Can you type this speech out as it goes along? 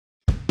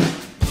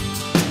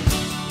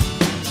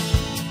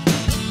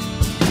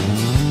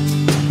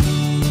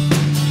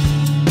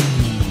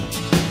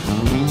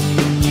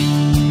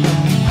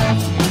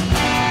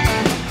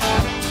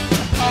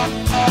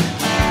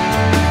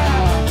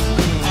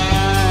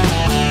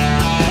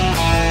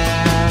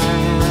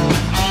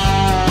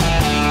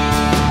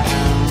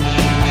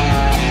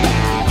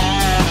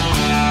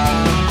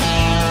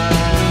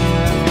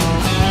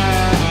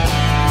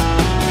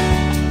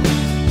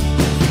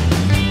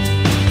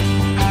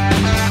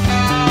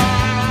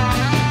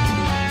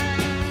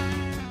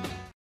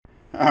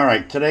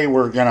Alright, today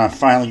we're gonna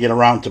finally get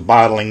around to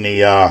bottling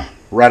the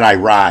Red Eye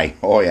Rye.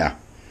 Oh yeah.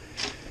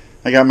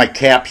 I got my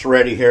caps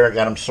ready here. I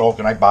got them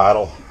soaking. I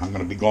bottle. I'm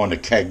gonna be going to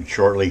keg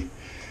shortly.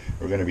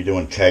 We're gonna be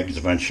doing kegs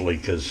eventually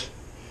because,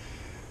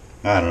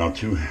 I don't know,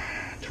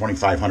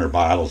 2,500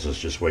 bottles is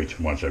just way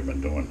too much I've been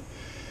doing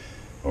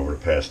over the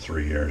past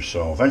 3 years.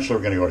 So eventually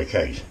we're gonna go to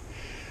kegs.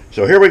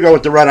 So here we go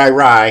with the Red Eye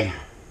Rye.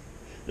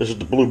 This is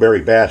the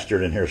blueberry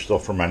bastard in here still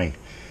fermenting.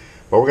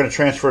 But we're going to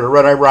transfer the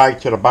Red Eye Rye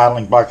to the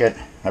bottling bucket.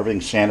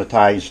 Everything's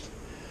sanitized.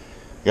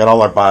 Got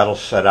all our bottles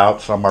set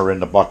out. Some are in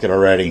the bucket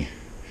already.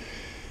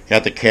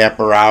 Got the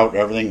capper out.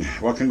 Everything.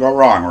 What can go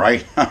wrong,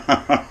 right?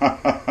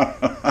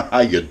 How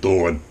you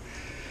doing?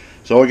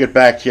 So we'll get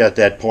back to you at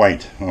that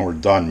point when we're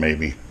done,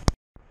 maybe.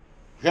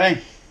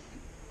 Okay.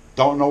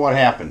 Don't know what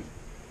happened.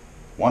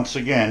 Once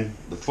again,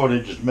 the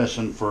footage is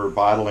missing for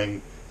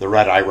bottling the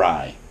Red Eye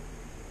Rye.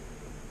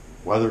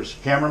 Whether it's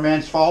the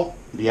cameraman's fault,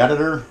 the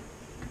editor,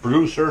 the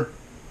producer,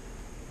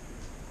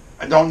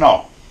 I don't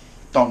know.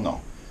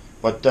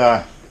 But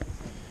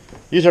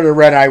these are the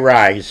Red Eye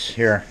Ryes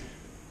here.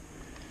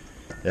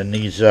 And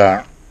these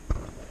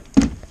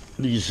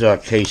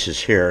cases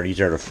here. These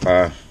are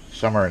the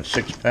some are in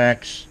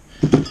 6-packs.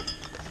 I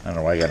don't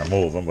know why I gotta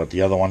move them, but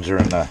the other ones are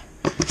in the.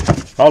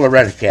 All the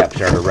red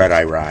caps are the Red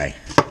Eye Rye.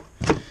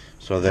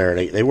 So there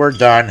they were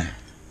done,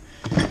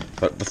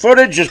 but the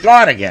footage is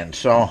gone again.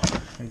 So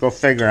go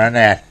figure on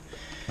that.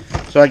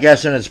 So I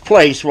guess in its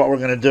place, what we're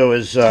gonna do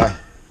is.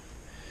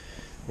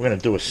 We're going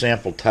to do a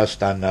sample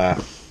test on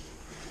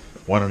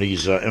one of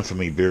these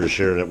Infamy beers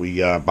here that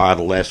we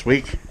bottled last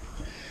week.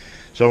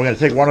 So we're going to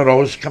take one of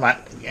those. Come on,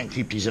 and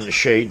keep these in the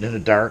shade, in the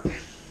dark.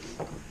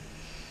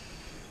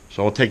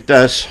 So we'll take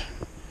this.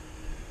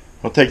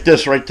 We'll take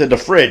this right to the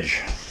fridge.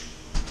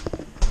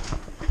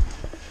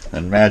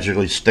 And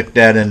magically stick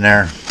that in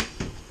there.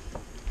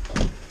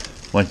 I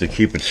like to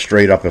keep it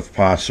straight up if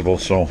possible.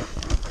 So we'll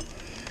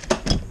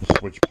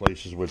switch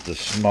places with the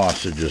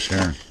sausages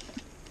here.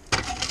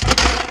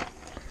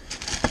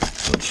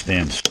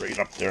 Stand straight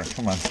up there.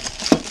 Come on.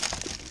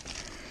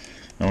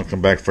 And we'll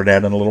come back for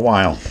that in a little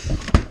while.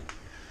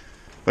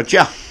 But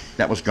yeah,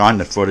 that was gone.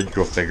 The footage,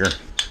 go figure.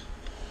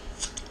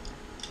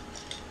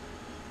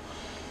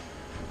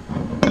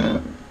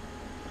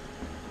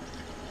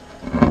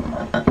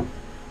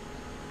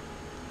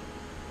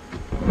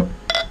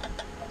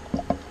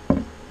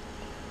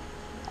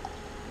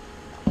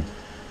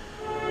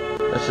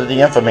 This is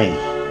the Infamy.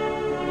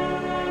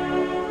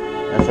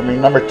 Infamy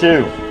number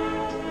 2.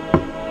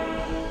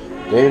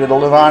 Day that'll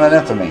live on in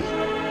infamy.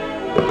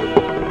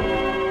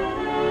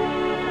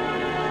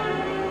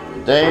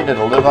 Day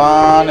that'll live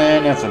on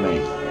in infamy.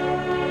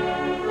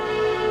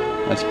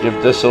 Let's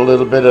give this a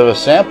little bit of a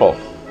sample.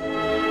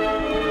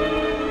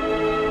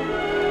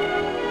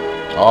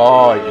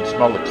 Oh, you can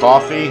smell the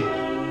coffee,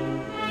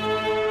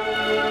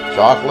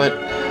 chocolate,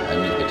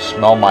 and you can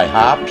smell my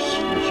hops,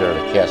 which are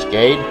the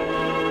Cascade.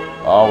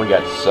 Oh, we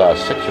got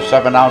 6 or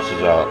 7 ounces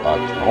of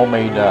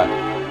homemade,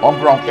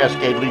 homegrown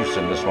Cascade leaves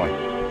in this one.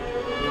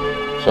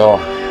 So,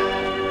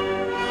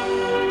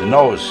 the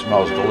nose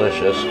smells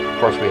delicious. Of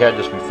course, we had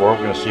this before. We're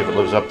going to see if it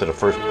lives up to the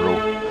first brew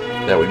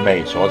that we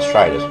made. So, let's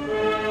try this.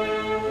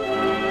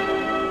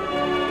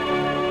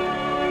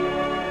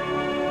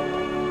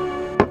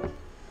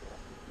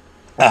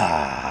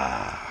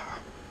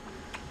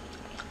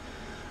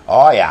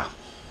 Oh, yeah.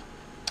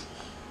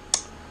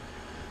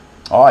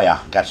 Oh,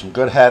 yeah. Got some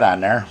good head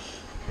on there.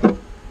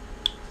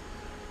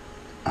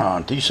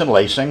 Decent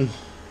lacing.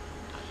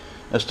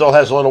 It still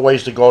has a little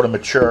ways to go to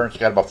mature. It's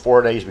got about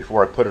 4 days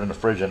before I put it in the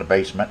fridge in the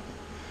basement.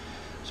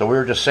 So we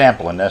were just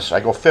sampling this. I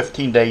go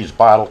 15 days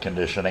bottle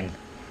conditioning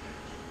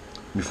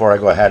before I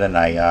go ahead and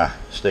I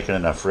stick it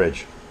in the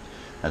fridge.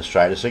 Let's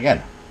try this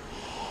again.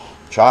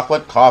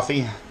 Chocolate,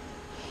 coffee.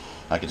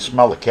 I can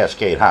smell the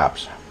Cascade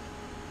hops.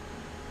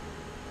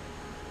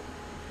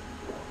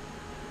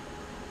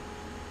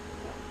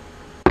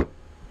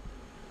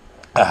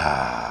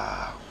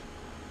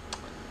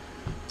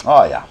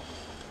 Oh yeah.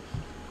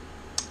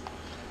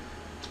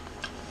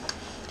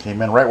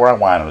 Came in right where I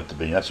wanted it to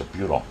be. That's a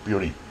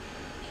beauty.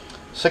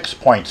 6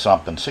 point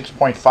something.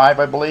 6.5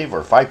 I believe,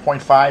 or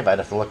 5.5. I'd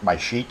have to look at my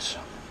sheets.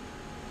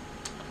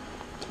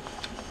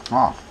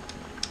 Oh.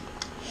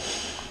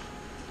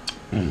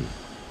 It's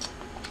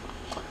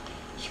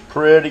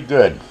pretty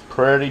good.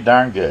 Pretty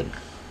darn good.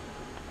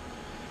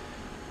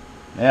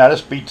 Yeah,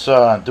 this beats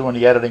doing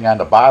the editing on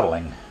the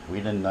bottling.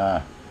 We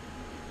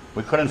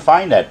couldn't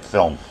find that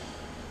film.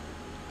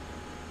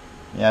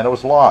 Yeah, it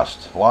was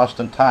lost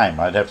in time.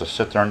 I'd have to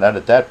sit there and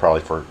edit that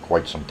probably for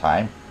quite some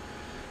time.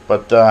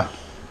 But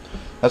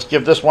let's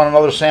give this one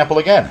another sample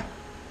again.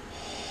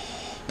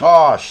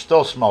 Oh, it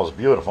still smells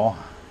beautiful.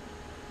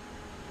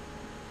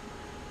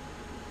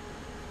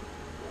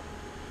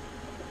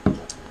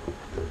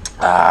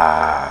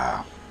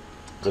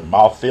 Good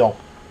mouthfeel.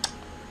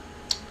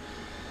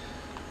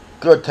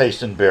 Good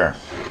tasting beer.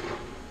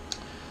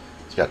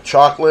 It's got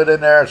chocolate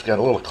in there. It's got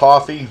a little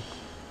coffee.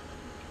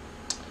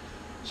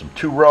 Some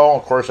 2-row.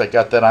 Of course, I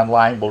got that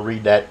online. We'll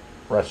read that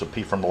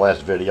recipe from the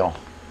last video.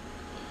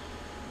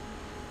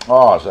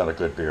 Oh, is that a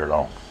good beer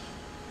though?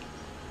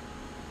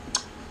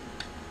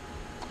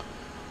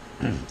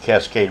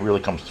 Cascade really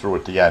comes through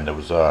at the end. It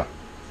was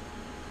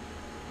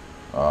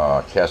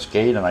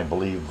Cascade and I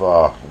believe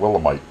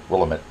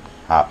Willamette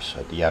hops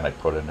at the end. I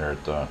put in there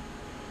at the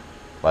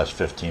last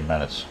 15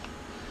 minutes.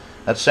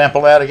 Let's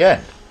sample that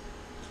again.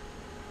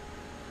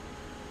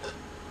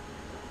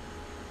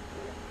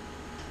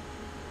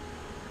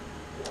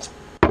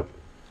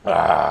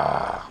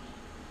 Ah.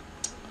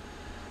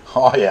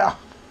 Oh yeah.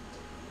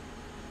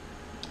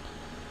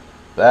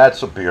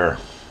 That's a beer.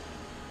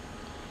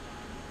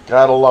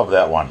 Gotta love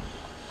that one.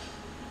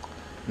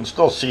 You can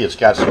still see it's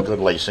got some good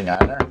lacing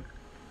on there.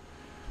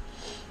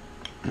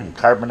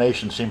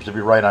 Carbonation seems to be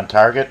right on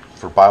target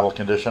for bottle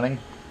conditioning.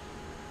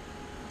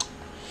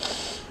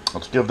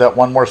 Let's give that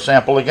one more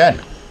sample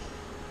again.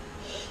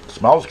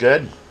 Smells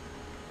good.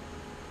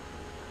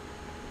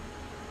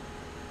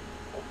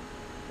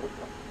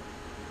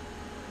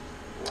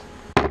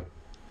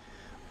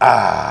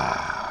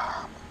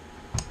 Ah.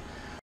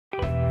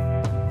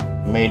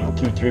 Made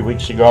 2-3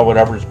 weeks ago,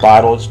 whatever this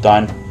bottle, it's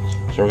done.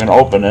 So we're going to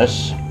open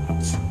this.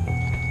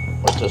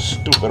 What's this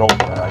stupid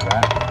opener I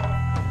got?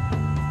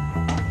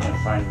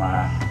 Can't find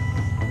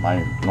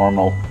my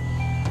normal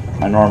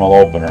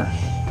opener.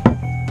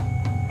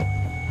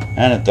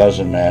 And it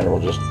doesn't matter. We'll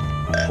just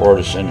pour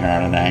this in here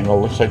on an angle.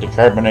 Looks like the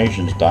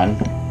carbonation's done.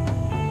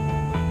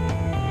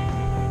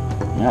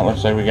 Yeah,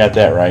 looks like we got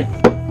that right.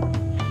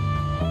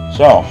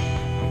 So,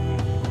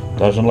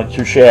 doesn't look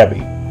too shabby.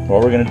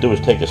 What we're going to do is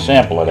take a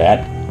sample of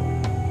that.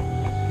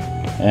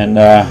 And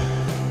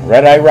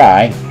Red Eye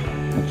Rye.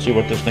 Let's see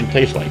what this thing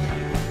tastes like.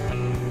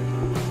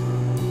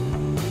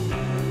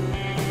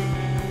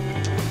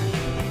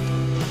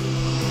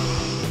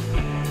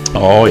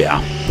 Oh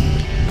yeah.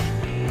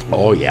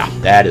 Oh yeah,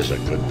 that is a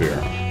good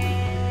beer.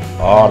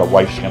 Oh, the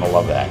wife's gonna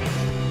love that.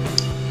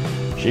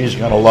 She's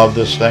gonna love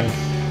this thing.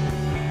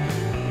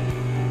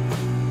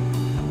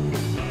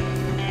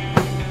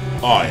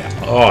 Oh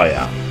yeah, oh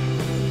yeah.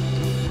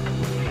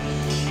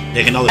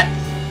 Take another.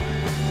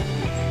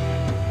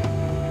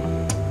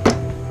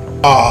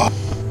 Oh,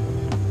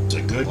 it's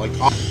a good, like,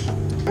 oh.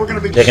 We're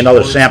gonna be take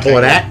another sample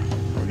of that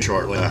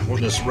shortly. We're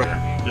just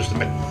a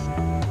minute.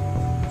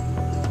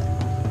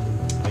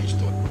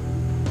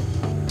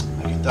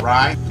 The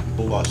rye,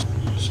 plus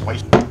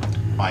spice,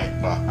 my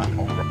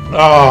homegrown.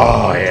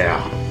 Oh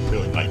yeah,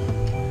 really nice.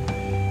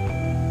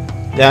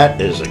 That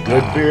is a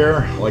good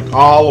beer, like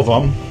all of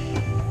them.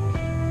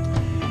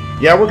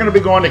 Yeah, we're gonna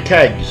be going to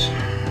kegs.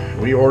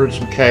 We ordered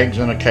some kegs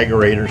and a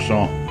kegerator,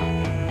 so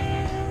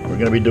we're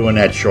gonna be doing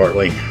that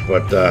shortly.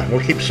 But we'll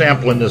keep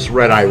sampling this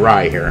Red Eye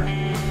Rye here,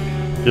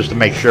 just to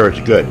make sure it's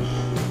good.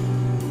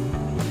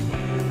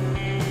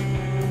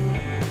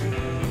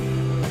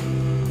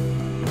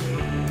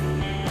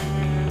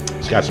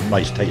 Got some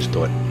nice taste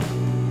to it.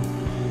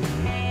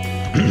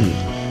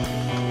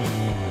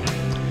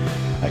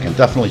 I can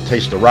definitely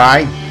taste the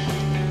rye.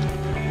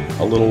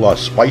 A little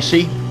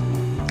spicy,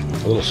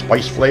 a little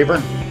spice flavor.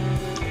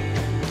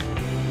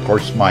 Of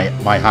course, my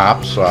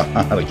hops,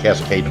 the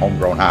Cascade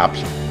homegrown hops.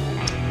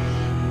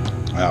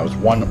 It was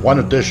one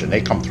addition.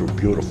 They come through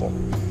beautiful.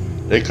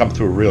 They come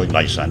through really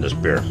nice on this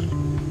beer.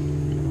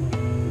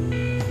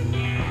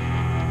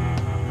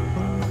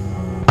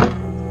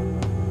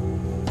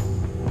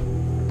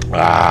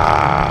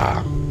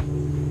 Ah,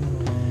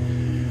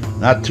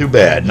 not too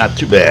bad, not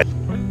too bad.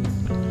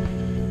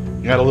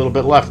 Got a little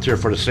bit left here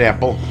for the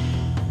sample,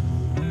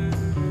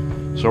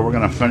 so we're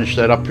gonna finish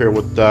that up here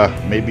with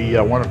maybe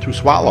 1 or 2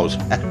 swallows.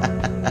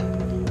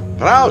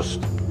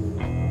 Prost!